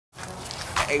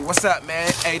Hey, what's up,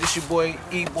 man? Hey, this your boy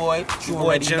E-Boy, your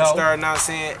boy Gemstar, know what I'm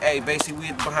saying? Hey, basically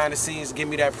we behind the scenes, Give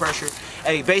Me That Pressure.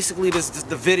 Hey, basically this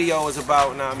the video is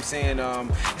about, know what I'm saying?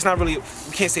 It's not really,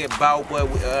 we can't say about, but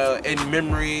in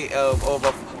memory of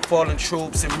our fallen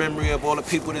troops, in memory of all the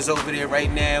people that's over there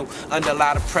right now under a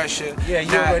lot of pressure. Yeah,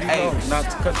 you already know. Not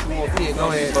to cut you off, yeah, go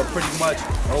ahead. But pretty much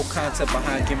the whole concept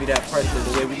behind Give Me That Pressure,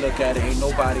 the way we look at it, ain't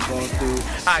nobody going through.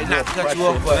 Alright, not to cut you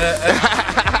off, but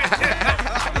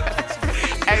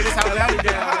hey, this how we get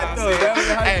down.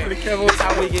 Hey, this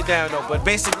how we get down though. But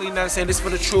basically, you know what I'm saying, this for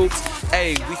the troops.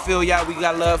 Hey, we feel y'all, we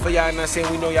got love for y'all, you know what I'm saying?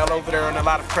 We know y'all over there under a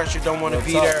lot of pressure, don't want to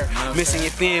be there, missing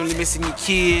your family, missing your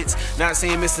kids, not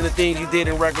saying missing the things you did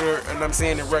in regular, you know what I'm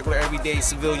saying, in regular everyday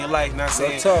civilian life, you know what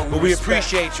I'm saying? But we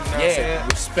appreciate you, you know what I'm saying?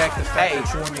 Respect the fact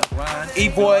that you on the grind.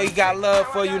 E-Boy got love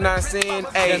for you, you know what I'm saying?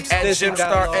 Hey, at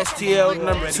Gemstar STL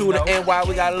 #2 to NY,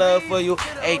 we got love for you.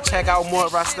 Hey, check out more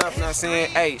of our stuff, you know what I'm saying?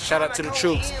 Hey, shout out to the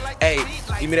troops. Hey,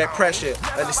 give me that pressure.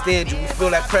 Understand you. We feel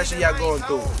that pressure y'all going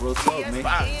through. Real talk, man.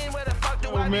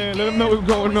 Oh man, let them know what's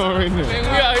going on right now. Man,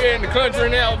 we out here in the country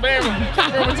in Alabama.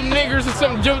 With some niggers and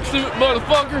some jumpsuit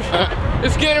motherfuckers.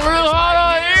 It's getting real hot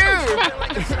out here.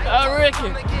 I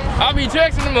reckon. I'll be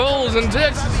texting them hoes in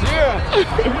Texas, yeah.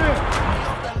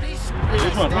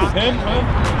 Which one? Who's him, man?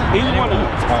 He's one of them.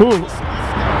 Who?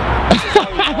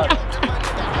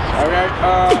 Alright,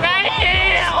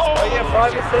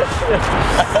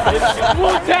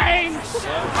 Wu-Tang!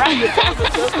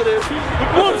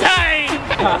 Wu-Tang!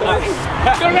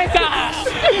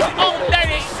 Oh,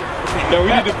 daddy! No, we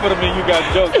need to put them in You Got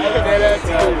Jokes.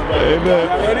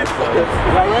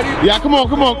 Ready? Yeah, come on,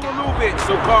 come on. A little bit,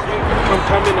 so Carl can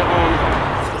come in and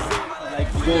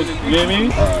You know what I mean?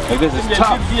 Like this is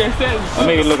tough. I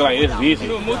make it look like this is easy. You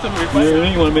know what I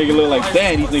mean? You want to make it look like,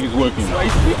 damn, these niggas working.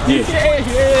 Yeah.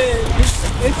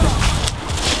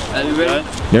 You ready?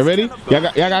 You ready? Y'all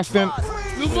got stand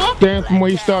from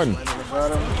where you starting.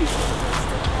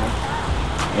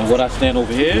 And what I stand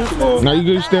over here? Or? No, you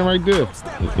good to stand right there.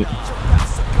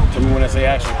 Tell me when I say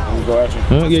action. We go action.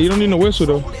 Yeah, you don't need no whistle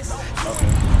though. Okay.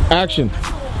 Action.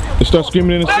 And start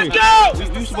screaming in the street. Let's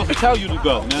go! We supposed to tell you to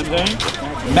go, you know what I'm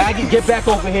saying? Maggie, get back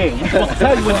over here. We're supposed to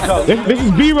tell you when to go. This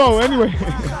is B-roll anyway.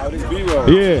 Oh, this is B-roll?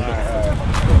 Yeah.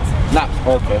 Nah,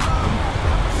 okay.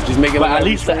 Just make it like at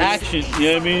least the action, you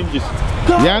know what I mean? Just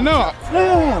yeah, I know.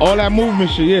 All that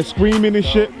movement shit, yeah, screaming and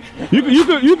shit.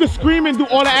 You could scream and do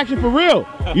all that action for real.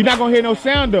 You're not gonna hear no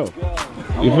sound though.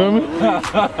 You feel me?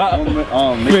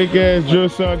 Fake ass drill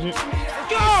sergeant.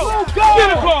 Go!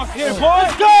 Get across here, boy!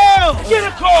 Go! Get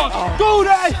across! Do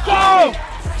that! Go!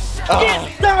 Get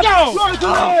that! Go!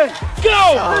 Go!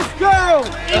 Let's go!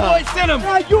 E-Boy, send him!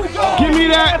 Give me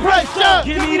that pressure!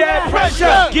 Give me that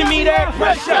pressure! Give me that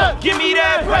pressure! Give me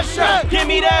that pressure! Give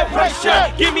me that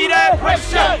pressure! Give me that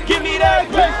pressure! Give me that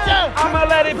pressure! I'ma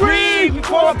let it breathe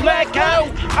before I black out.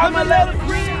 I'ma let it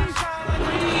breathe.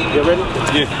 You ready?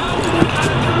 Yeah.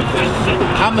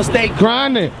 I'ma stay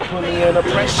grinding. Put me in the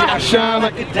pressure. I shine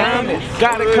like a diamond.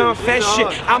 Gotta confess shit.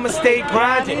 I'ma stay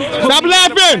grinding. Stop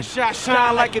laughing. I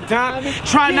shine like a diamond.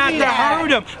 Try not to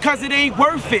hurt him, cause it ain't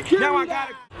worth it. Now I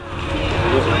gotta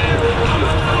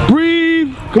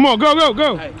breathe. Come on, go, go,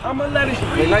 go. Hey, I'ma let it.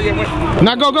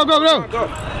 Now go, go, go, go. Go.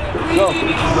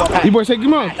 You boys say,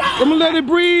 come on. I'ma let it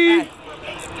breathe.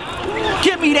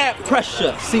 give me that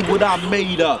pressure. See what I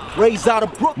made up. Raise out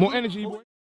of Brook. More energy, boy.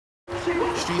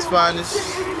 Streets Finest.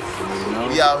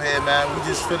 We out here, man. We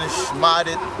just finished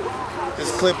modded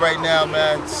this clip right now,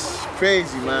 man. It's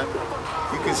crazy, man.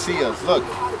 You can see us. Look.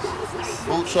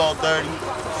 Boots all dirty.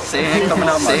 Sand coming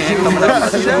out my shoe.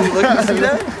 See that? Look, you see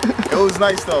that? It was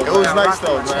nice though. It was nice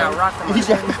though, man.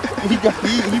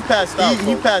 He passed out.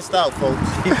 He passed out, folks.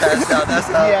 He passed out. That's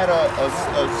how. He had a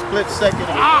split second.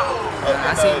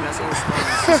 I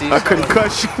see. A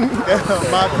concussion.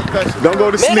 My concussion. Don't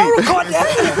go to sleep. Man, don't record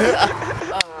that.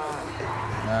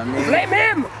 Blame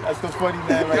him. That's the funny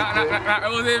man right there.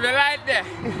 It wasn't even like that.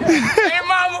 Hey,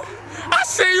 mama, I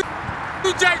see you,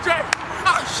 JJ.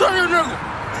 I'll show you, nigga.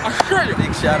 I'll show you.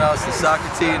 Big shout outs to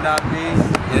soccer team, not me,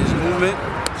 and his movement.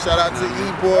 Shout out to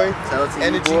E-Boy. Shout out to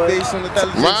Energy E-Boy. based on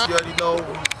intelligence. You already know.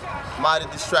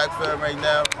 Modded this track for him right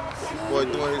now. Boy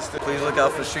doing his thing. Please look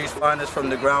out for Streets Finest from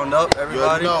the ground up, everybody. You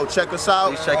already know. Check us out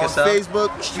Please check on us out.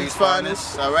 Facebook, Streets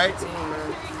Finest. All right?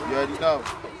 You already know.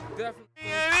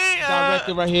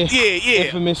 Director right here. Yeah.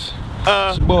 Infamous.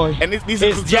 Boy. And this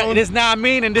is not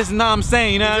mean and this is not I'm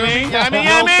saying, you know what I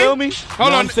mean? Feel me?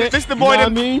 Hold on, this is the boy,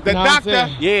 the doctor.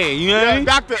 Yeah, you know what I mean?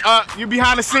 Doctor, you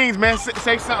behind the scenes, man.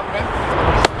 Say something,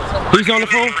 man. He's on the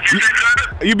phone.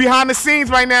 You behind the scenes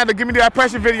right now to Give Me That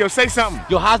Pressure video. Say something.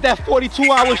 Yo, how's that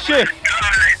 42-hour shift?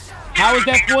 How was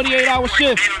that 48-hour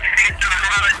shift?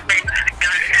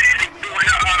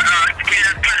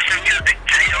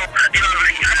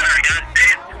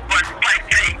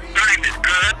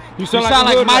 You sound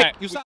like Mike.